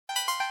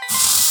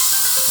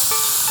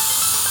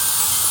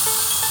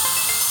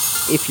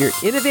If you're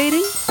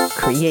innovating,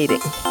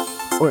 creating,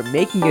 or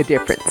making a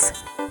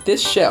difference,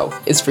 this show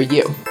is for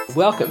you.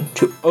 Welcome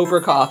to Over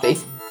Coffee.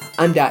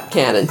 I'm Dot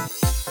Cannon.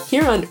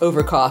 Here on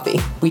Over Coffee,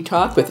 we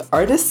talk with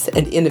artists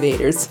and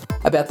innovators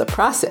about the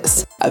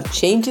process of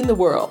changing the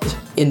world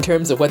in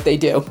terms of what they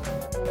do.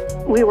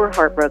 We were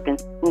heartbroken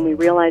when we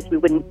realized we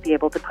wouldn't be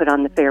able to put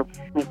on the fair.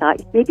 We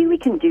thought maybe we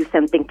can do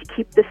something to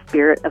keep the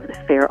spirit of the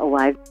fair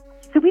alive.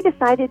 So we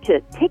decided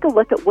to take a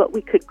look at what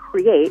we could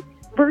create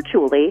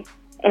virtually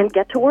and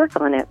get to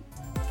work on it.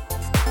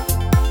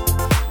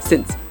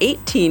 Since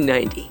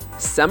 1890,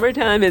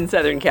 summertime in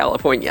Southern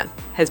California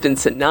has been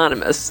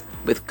synonymous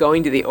with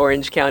going to the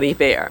Orange County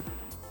Fair.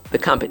 The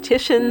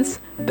competitions,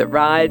 the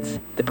rides,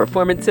 the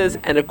performances,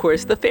 and of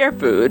course the fair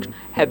food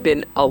have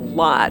been a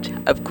lot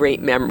of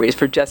great memories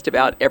for just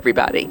about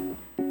everybody.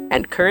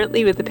 And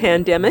currently with the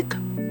pandemic,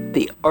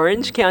 the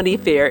Orange County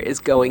Fair is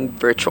going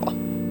virtual.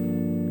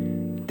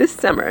 This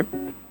summer,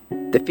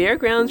 the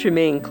fairgrounds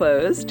remain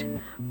closed,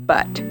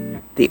 but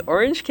the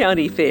Orange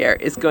County Fair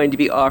is going to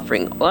be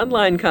offering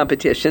online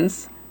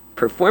competitions,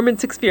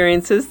 performance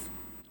experiences,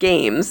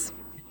 games,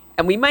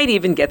 and we might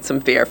even get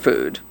some fair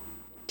food.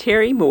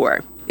 Terry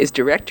Moore is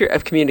Director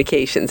of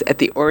Communications at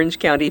the Orange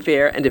County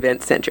Fair and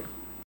Event Center.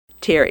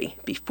 Terry,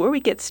 before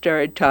we get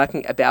started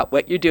talking about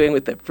what you're doing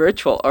with the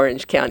virtual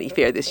Orange County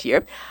Fair this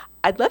year,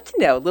 I'd love to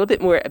know a little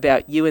bit more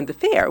about you and the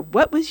fair.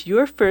 What was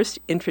your first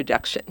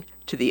introduction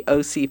to the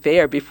OC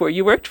Fair before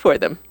you worked for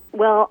them?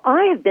 Well,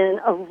 I have been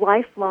a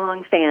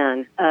lifelong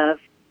fan of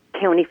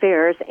county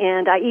fairs,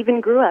 and I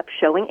even grew up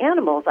showing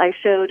animals. I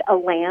showed a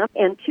lamb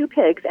and 2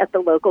 pigs at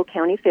the local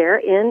county fair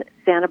in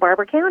Santa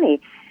Barbara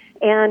County.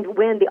 And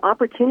when the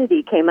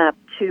opportunity came up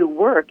to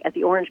work at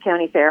the Orange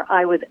County Fair,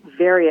 I was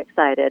very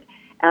excited.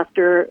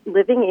 After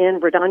living in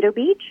Redondo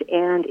Beach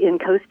and in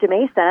Costa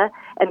Mesa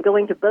and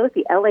going to both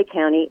the LA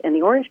County and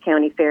the Orange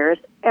County fairs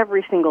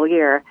every single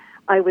year,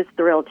 I was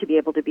thrilled to be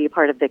able to be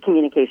part of the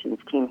communications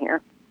team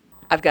here.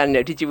 I've got to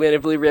know, did you win a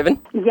blue ribbon?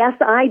 Yes,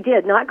 I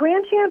did. Not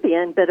grand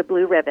champion, but a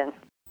blue ribbon.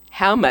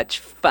 How much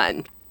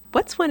fun.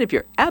 What's one of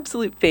your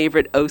absolute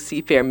favorite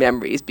OC Fair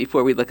memories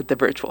before we look at the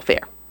virtual fair?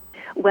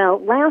 Well,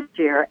 last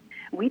year,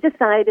 we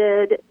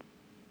decided,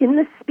 in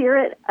the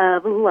spirit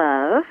of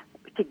love,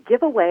 to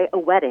give away a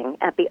wedding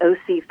at the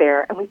OC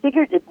Fair, and we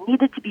figured it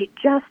needed to be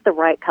just the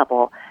right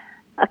couple,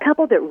 a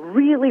couple that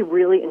really,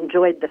 really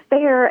enjoyed the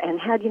fair and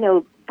had,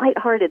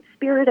 lighthearted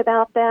spirit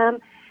about them,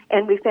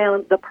 and we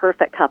found the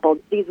perfect couple.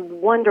 These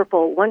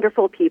wonderful,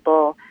 wonderful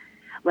people.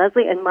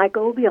 Leslie and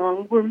Michael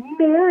Leong were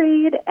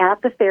married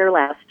at the fair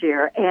last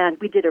year, and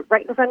we did it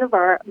right in front of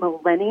our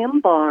Millennium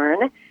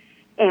Barn,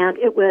 and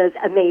it was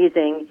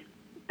amazing.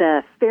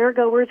 The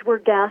fairgoers were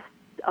guests,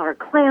 our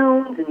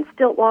clowns and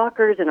stilt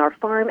walkers and our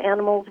farm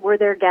animals were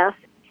their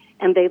guests,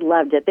 and they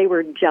loved it. They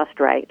were just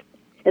right.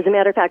 As a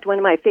matter of fact, one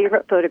of my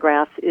favorite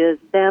photographs is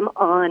them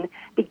on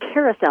the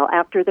carousel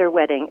after their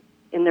wedding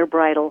in their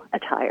bridal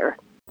attire.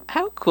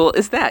 How cool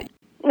is that?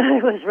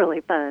 It was really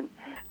fun.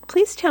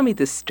 Please tell me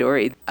the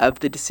story of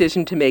the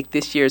decision to make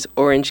this year's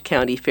Orange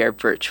County Fair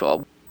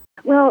virtual.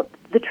 Well,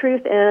 the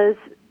truth is,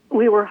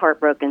 we were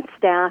heartbroken.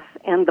 Staff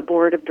and the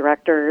board of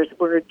directors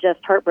were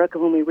just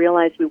heartbroken when we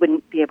realized we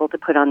wouldn't be able to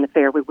put on the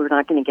fair. We were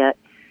not going to get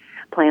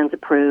plans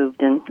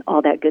approved and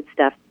all that good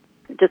stuff.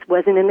 It just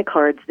wasn't in the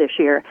cards this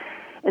year.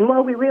 And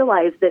while we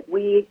realized that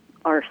we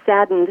are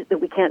saddened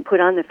that we can't put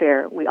on the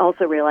fair, we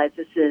also realized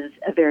this is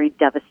a very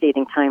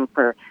devastating time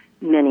for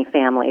many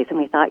families. And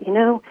we thought,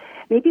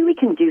 maybe we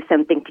can do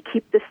something to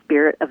keep the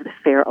spirit of the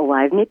fair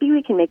alive. Maybe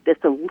we can make this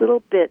a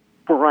little bit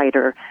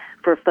brighter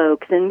for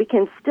folks, and we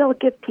can still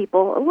give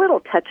people a little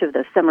touch of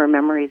the summer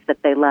memories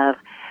that they love.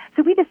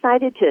 So we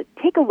decided to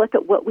take a look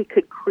at what we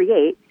could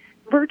create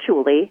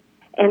virtually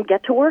and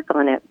get to work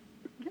on it.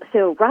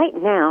 So right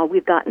now,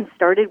 we've gotten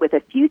started with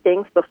a few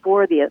things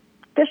before the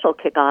official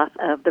kickoff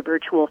of the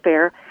virtual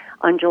fair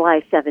on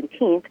July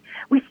 17th.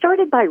 We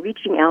started by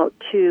reaching out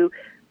to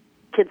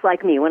kids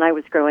like me when I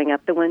was growing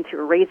up, the ones who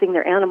were raising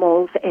their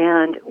animals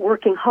and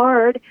working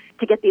hard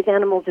to get these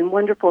animals in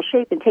wonderful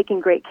shape and taking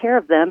great care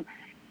of them,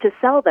 to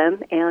sell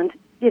them and,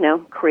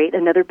 create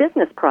another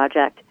business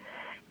project.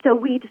 So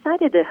we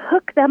decided to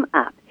hook them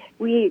up.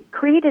 We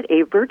created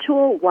a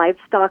virtual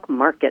livestock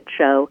market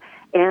show,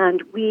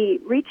 and we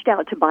reached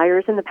out to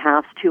buyers in the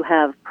past who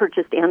have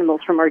purchased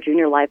animals from our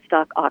junior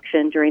livestock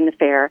auction during the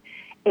fair.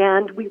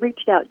 And we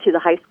reached out to the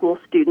high school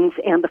students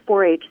and the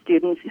 4-H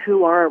students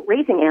who are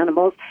raising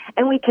animals,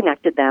 and we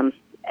connected them.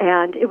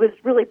 And it was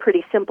really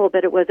pretty simple,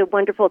 but it was a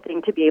wonderful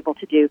thing to be able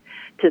to do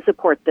to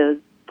support those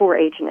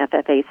 4-H and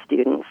FFA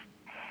students.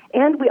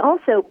 And we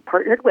also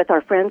partnered with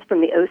our friends from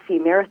the OC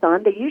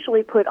Marathon. They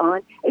usually put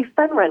on a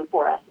fun run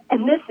for us.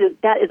 And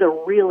that is a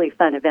really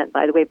fun event,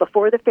 by the way.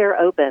 Before the fair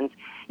opens,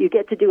 you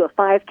get to do a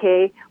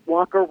 5K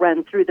walk or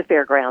run through the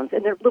fairgrounds.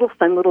 And they're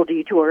fun little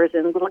detours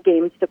and little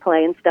games to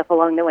play and stuff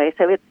along the way.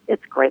 So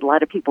it's great. A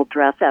lot of people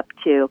dress up,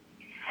 too.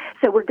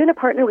 So we're going to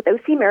partner with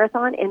OC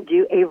Marathon and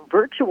do a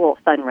virtual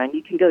fun run.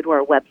 You can go to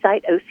our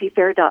website,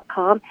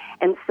 ocfair.com,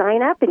 and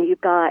sign up. And you've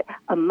got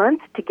a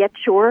month to get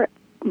your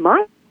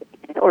mileage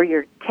or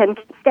your 10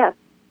 steps.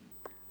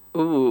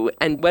 Ooh,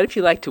 and what if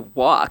you like to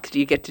walk? Do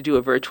you get to do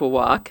a virtual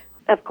walk?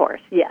 Of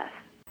course, yes.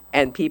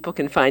 And people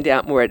can find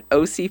out more at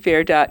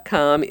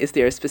ocfair.com. Is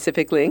there a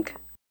specific link?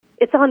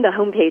 It's on the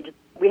homepage.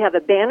 We have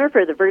a banner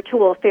for the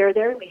virtual fair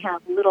there. We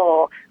have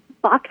little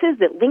boxes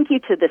that link you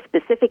to the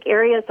specific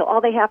area, so all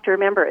they have to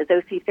remember is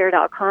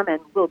ocfair.com, and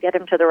we'll get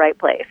them to the right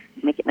place.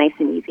 Make it nice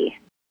and easy.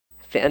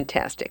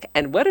 Fantastic.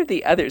 And what are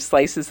the other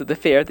slices of the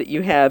fair that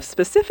you have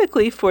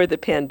specifically for the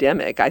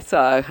pandemic? I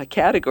saw a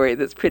category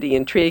that's pretty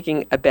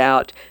intriguing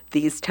about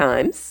these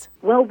times.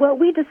 Well, what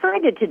we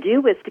decided to do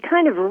was to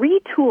kind of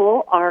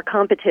retool our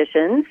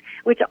competitions,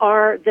 which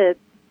are the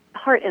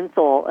heart and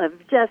soul of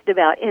just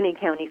about any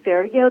county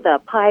fair. You know, the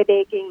pie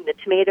baking, the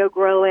tomato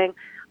growing,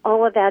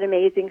 all of that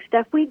amazing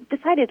stuff. We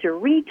decided to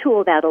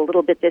retool that a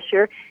little bit this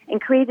year and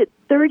created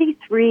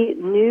 33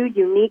 new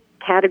unique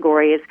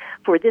categories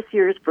for this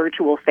year's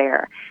virtual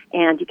fair.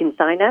 And you can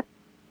sign up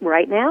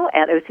right now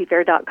at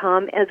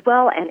ocfair.com as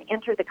well and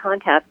enter the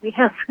contest.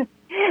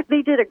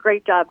 They did a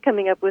great job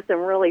coming up with some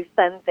really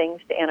fun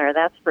things to enter,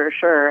 that's for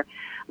sure,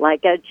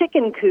 like a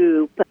chicken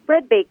coop,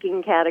 bread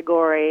baking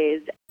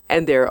categories.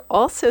 And there are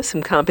also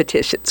some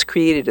competitions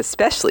created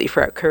especially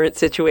for our current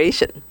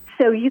situation.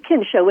 So you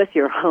can show us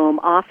your home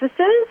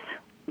offices.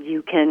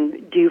 You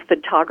can do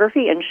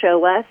photography and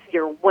show us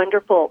your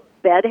wonderful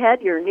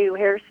bedhead, your new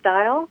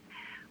hairstyle.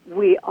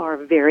 We are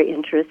very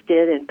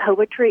interested in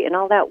poetry and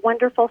all that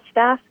wonderful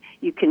stuff.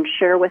 You can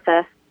share with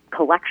us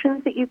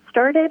collections that you've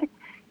started.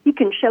 You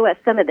can show us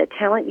some of the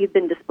talent you've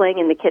been displaying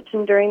in the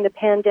kitchen during the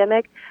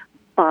pandemic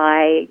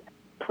by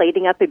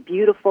plating up a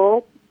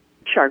beautiful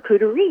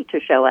charcuterie to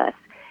show us.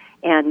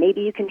 And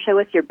maybe you can show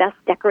us your best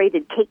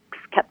decorated cakes,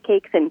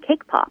 cupcakes, and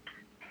cake pops.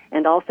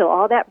 And also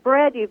all that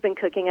bread you've been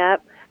cooking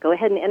up, go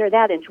ahead and enter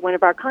that into one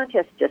of our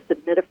contests. Just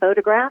submit a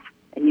photograph,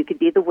 and you could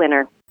be the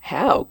winner.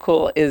 How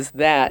cool is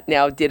that?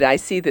 Now, did I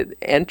see that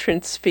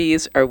entrance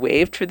fees are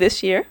waived for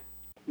this year?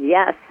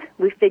 Yes.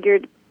 We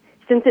figured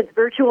since it's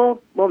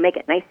virtual, we'll make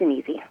it nice and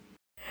easy.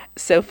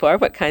 So far,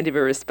 what kind of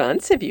a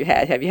response have you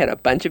had? Have you had a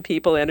bunch of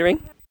people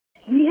entering?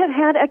 We have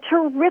had a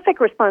terrific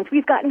response.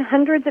 We've gotten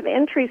hundreds of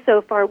entries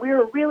so far.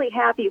 We're really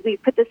happy. We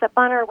put this up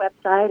on our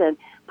website and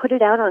put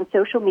it out on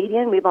social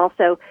media, and we've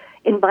also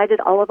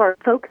invited all of our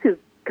folks who've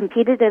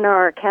competed in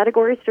our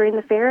categories during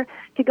the fair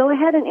to go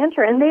ahead and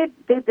enter, and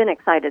they've been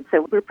excited,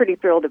 so we're pretty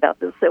thrilled about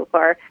this so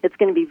far. It's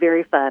going to be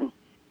very fun.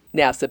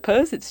 Now,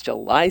 suppose it's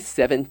July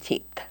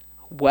 17th.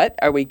 What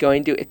are we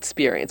going to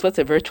experience? What's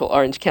a virtual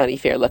Orange County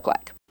Fair look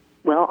like?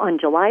 Well, on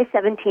July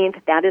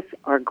 17th, that is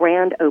our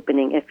grand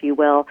opening, if you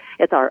will.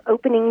 It's our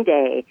opening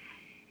day.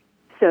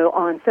 So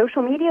on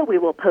social media, we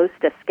will post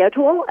a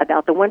schedule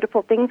about the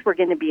wonderful things we're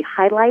going to be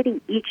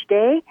highlighting each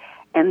day,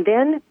 and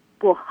then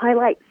we'll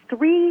highlight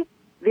 3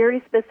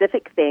 very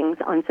specific things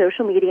on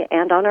social media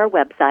and on our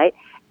website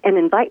and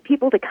invite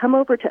people to come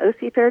over to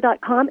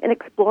ocfair.com and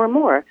explore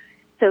more.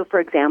 So, for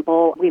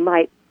example, we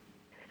might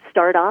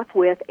start off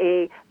with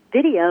a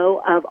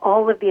video of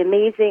all of the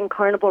amazing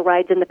carnival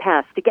rides in the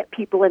past to get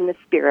people in the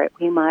spirit.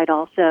 We might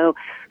also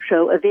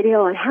show a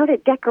video on how to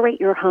decorate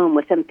your home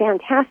with some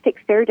fantastic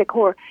fair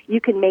decor you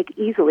can make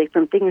easily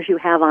from things you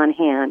have on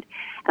hand.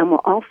 And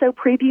we'll also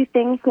preview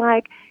things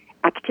like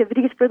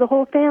activities for the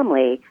whole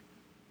family,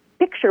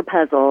 picture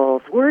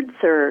puzzles, word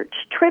search,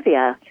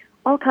 trivia,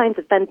 all kinds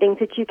of fun things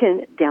that you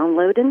can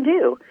download and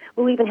do.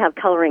 We'll even have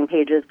coloring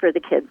pages for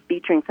the kids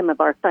featuring some of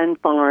our fun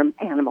farm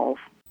animals.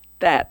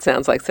 That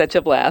sounds like such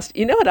a blast.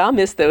 You know what I'll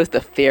miss, though, is the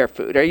fair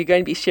food. Are you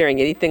going to be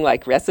sharing anything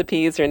like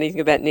recipes or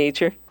anything of that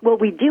nature? Well,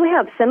 we do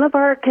have some of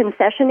our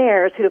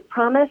concessionaires who have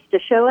promised to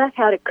show us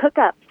how to cook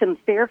up some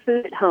fair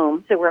food at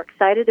home, so we're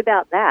excited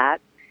about that.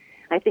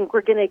 I think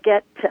we're going to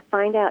get to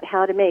find out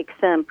how to make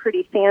some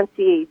pretty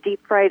fancy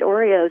deep-fried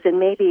Oreos and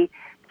maybe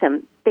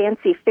some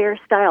fancy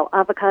fair-style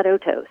avocado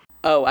toast.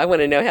 Oh, I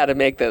want to know how to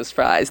make those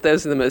fries.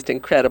 Those are the most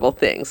incredible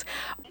things.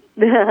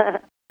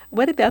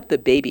 What about the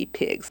baby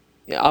pigs?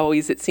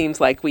 Always it seems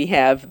like we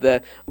have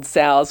the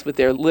sows with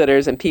their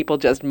litters and people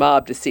just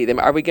mob to see them.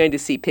 Are we going to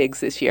see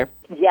pigs this year?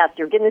 Yes,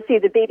 you're going to see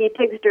the baby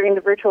pigs during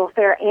the virtual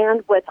fair,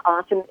 and what's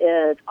awesome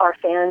is our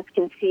fans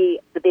can see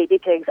the baby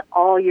pigs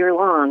all year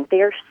long.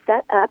 They're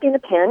set up in a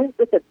pen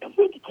with a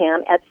pig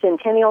cam at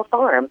Centennial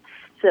Farm.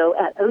 So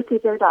at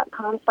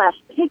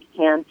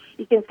ocfair.com/pigcam,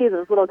 you can see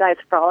those little guys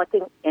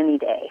frolicking any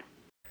day.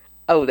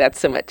 Oh, that's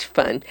so much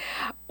fun.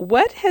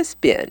 What has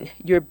been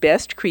your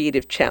best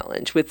creative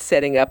challenge with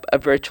setting up a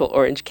virtual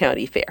Orange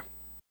County Fair?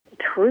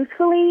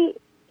 Truthfully,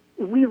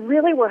 we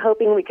really were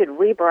hoping we could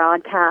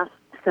rebroadcast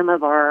some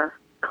of our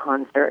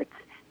concerts,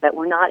 but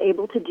we're not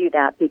able to do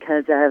that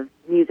because of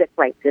music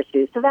rights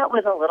issues. So that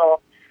was a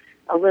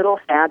little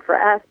sad for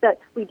us, but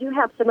we do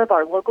have some of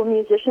our local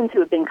musicians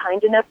who have been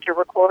kind enough to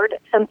record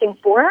something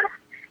for us,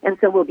 and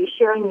so we'll be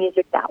sharing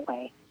music that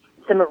way,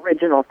 some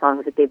original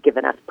songs that they've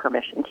given us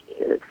permission to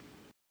use.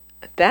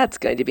 That's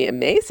going to be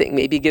amazing.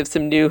 Maybe give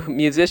some new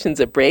musicians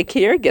a break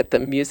here, get the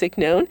music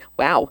known.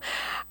 Wow.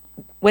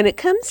 When it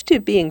comes to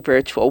being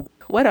virtual,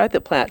 What are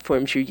the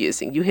platforms you're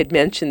using? You had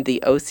mentioned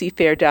the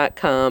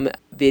ocfair.com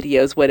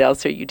videos. What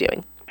else are you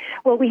doing?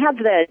 Well, we have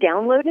the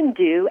download and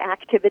do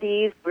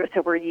activities,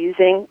 so we're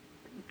using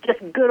just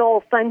good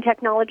old fun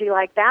technology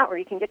like that, where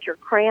you can get your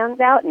crayons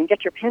out and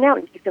get your pen out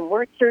and do some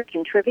word search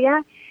and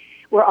trivia.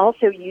 We're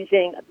also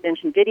using, I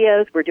mentioned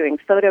videos, we're doing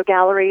photo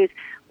galleries,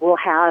 we'll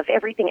have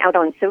everything out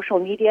on social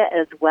media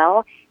as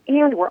well,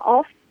 and we're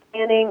also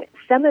planning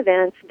some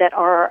events that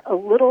are a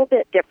little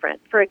bit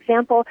different. For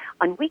example,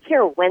 on We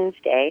Care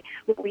Wednesday,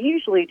 what we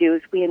usually do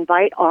is we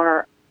invite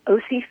our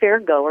OC Fair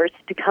goers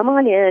to come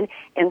on in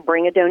and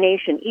bring a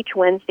donation. Each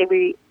Wednesday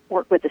we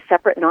work with a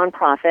separate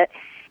nonprofit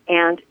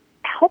and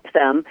help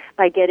them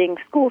by getting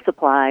school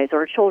supplies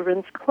or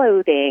children's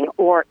clothing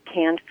or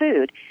canned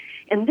food.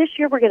 And this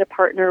year we're going to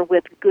partner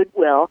with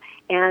Goodwill,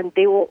 and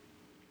they will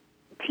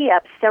tee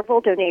up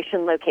several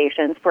donation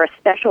locations for a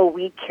special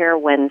We Care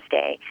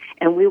Wednesday.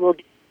 And we will do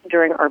it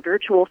during our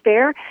virtual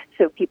fair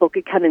so people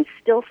could come and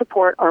still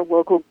support our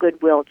local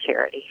Goodwill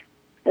charity.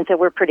 And so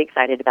we're pretty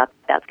excited about that.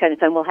 That's kind of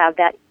fun. We'll have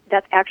that.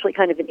 That's actually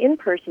kind of an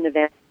in-person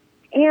event.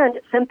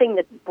 And something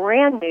that's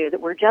brand new that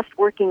we're just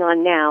working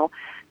on now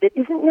that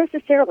isn't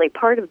necessarily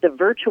part of the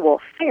virtual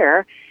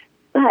fair,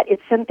 but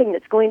it's something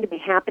that's going to be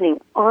happening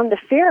on the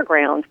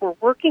fairgrounds. We're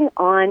working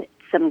on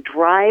some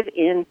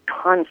drive-in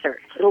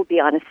concerts. It'll be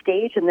on a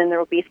stage, and then there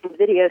will be some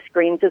video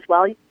screens as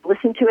well. You can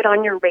listen to it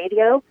on your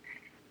radio,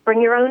 bring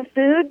your own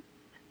food,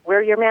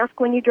 wear your mask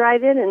when you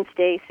drive in, and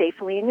stay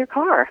safely in your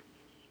car.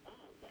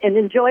 And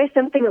enjoy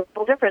something a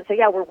little different. So,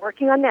 yeah, we're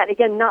working on that.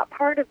 Again, not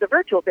part of the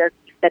virtual fair,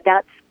 but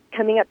that's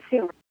coming up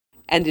soon.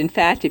 And in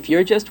fact, if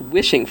you're just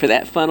wishing for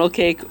that funnel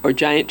cake or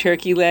giant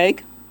turkey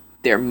leg,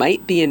 there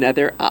might be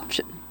another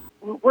option.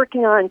 We're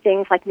working on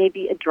things like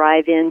maybe a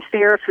drive-in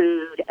fair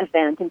food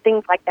event and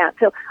things like that.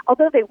 So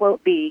although they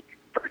won't be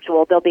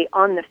virtual, they'll be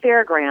on the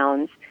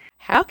fairgrounds.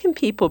 How can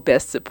people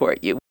best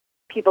support you?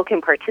 People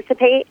can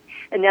participate.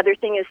 Another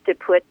thing is to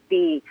put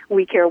the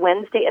We Care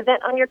Wednesday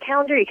event on your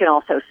calendar. You can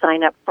also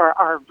sign up for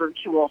our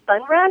virtual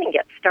fun run and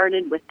get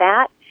started with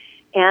that.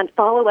 And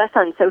follow us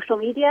on social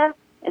media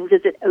and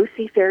visit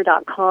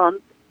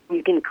ocfair.com.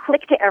 You can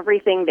click to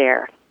everything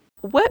there.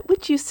 What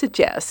would you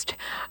suggest?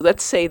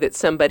 Let's say that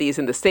somebody is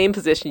in the same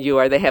position you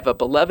are. They have a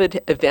beloved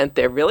event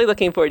they're really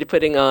looking forward to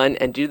putting on,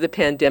 and due to the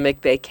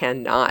pandemic, they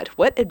cannot.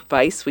 What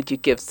advice would you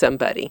give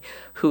somebody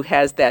who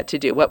has that to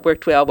do? What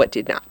worked well, what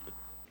did not?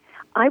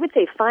 I would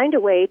say find a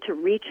way to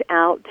reach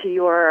out to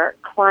your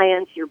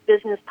clients, your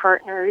business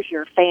partners,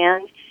 your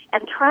fans,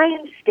 and try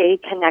and stay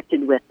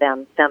connected with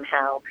them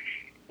somehow.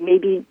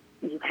 Maybe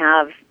you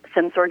have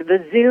some sort of a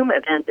Zoom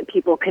event that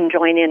people can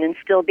join in and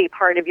still be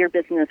part of your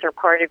business or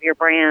part of your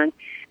brand.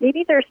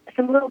 Maybe there's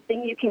some little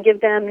thing you can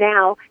give them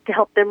now to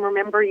help them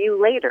remember you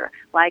later,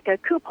 like a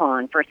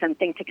coupon for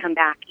something to come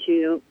back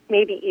to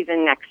maybe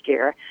even next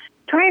year.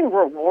 Try and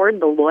reward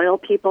the loyal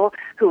people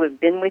who have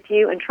been with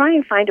you and try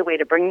and find a way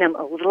to bring them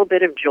a little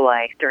bit of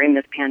joy during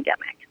this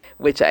pandemic.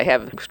 Which I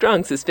have a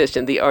strong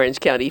suspicion the Orange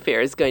County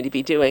Fair is going to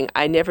be doing.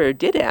 I never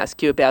did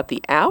ask you about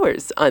the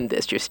hours on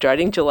this. You're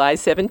starting July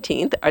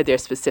 17th. Are there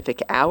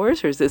specific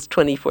hours, or is this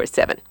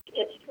 24/7?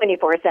 It's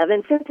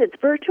 24/7. Since it's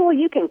virtual,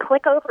 you can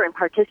click over and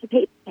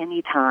participate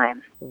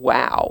anytime.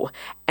 Wow.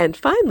 And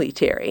finally,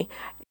 Terry,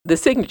 the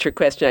signature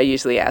question I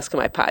usually ask on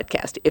my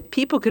podcast, if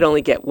people could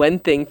only get one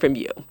thing from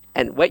you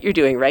and what you're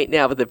doing right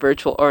now with the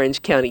virtual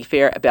Orange County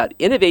Fair about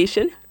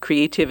innovation,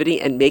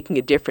 creativity, and making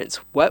a difference,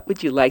 what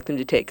would you like them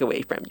to take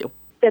away from you?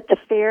 That the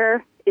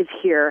fair is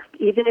here.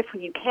 Even if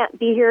you can't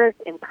be here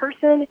in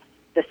person,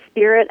 the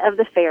spirit of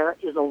the fair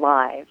is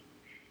alive.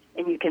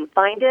 And you can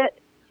find it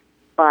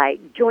by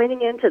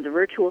joining into the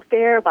virtual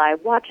fair, by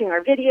watching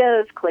our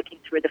videos, clicking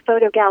through the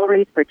photo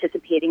galleries,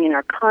 participating in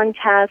our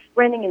contests,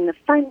 running in the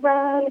fun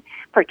run,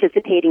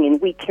 participating in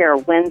We Care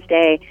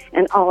Wednesday,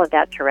 and all of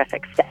that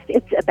terrific stuff.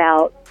 It's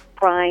about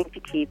trying to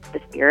keep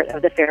the spirit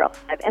of the fair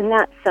alive, and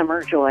that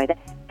summer joy, that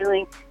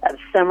feeling of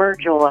summer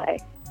joy.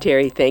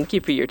 Terry, thank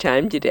you for your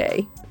time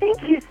today.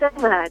 Thank you so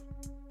much.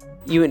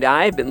 You and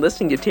I have been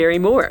listening to Terry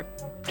Moore,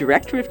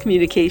 Director of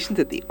Communications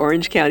at the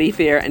Orange County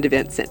Fair and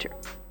Event Center.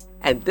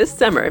 And this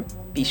summer,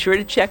 be sure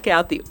to check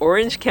out the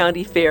Orange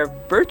County Fair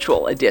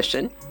Virtual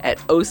Edition at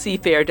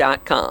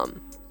ocfair.com.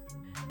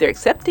 They're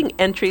accepting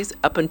entries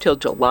up until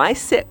July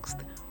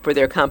 6th for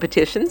their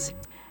competitions.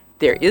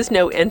 There is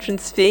no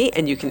entrance fee,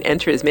 and you can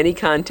enter as many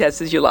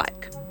contests as you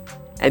like.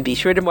 And be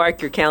sure to mark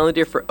your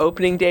calendar for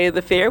opening day of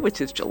the fair,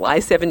 which is July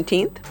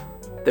 17th.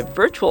 The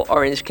virtual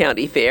Orange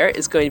County Fair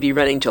is going to be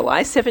running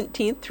July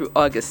 17th through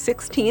August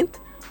 16th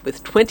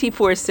with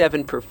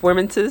 24/7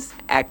 performances,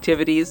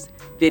 activities,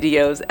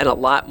 videos, and a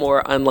lot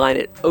more online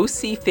at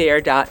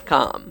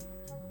ocfair.com.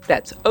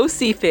 That's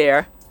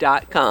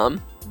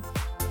ocfair.com.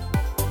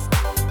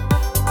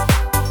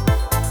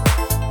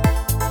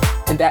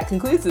 And that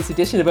concludes this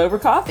edition of Over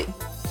Coffee.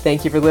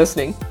 Thank you for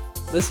listening.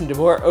 Listen to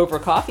more Over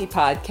Coffee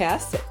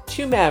podcasts at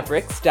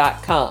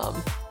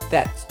twomavericks.com.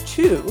 That's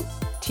two,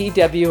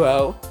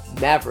 T-W-O,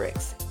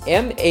 Mavericks,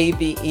 M-A-V-E-R-I-X,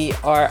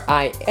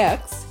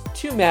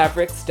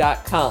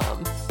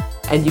 twomavericks.com.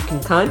 And you can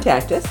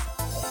contact us,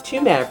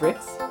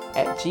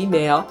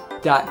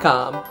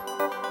 2mavericks@gmail.com.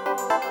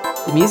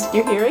 The music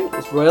you're hearing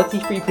is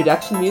royalty-free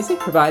production music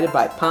provided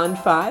by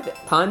Pond5 at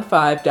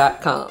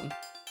pond5.com.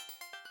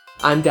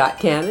 I'm Dot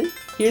Cannon.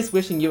 Here's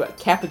wishing you a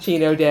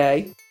cappuccino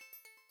day.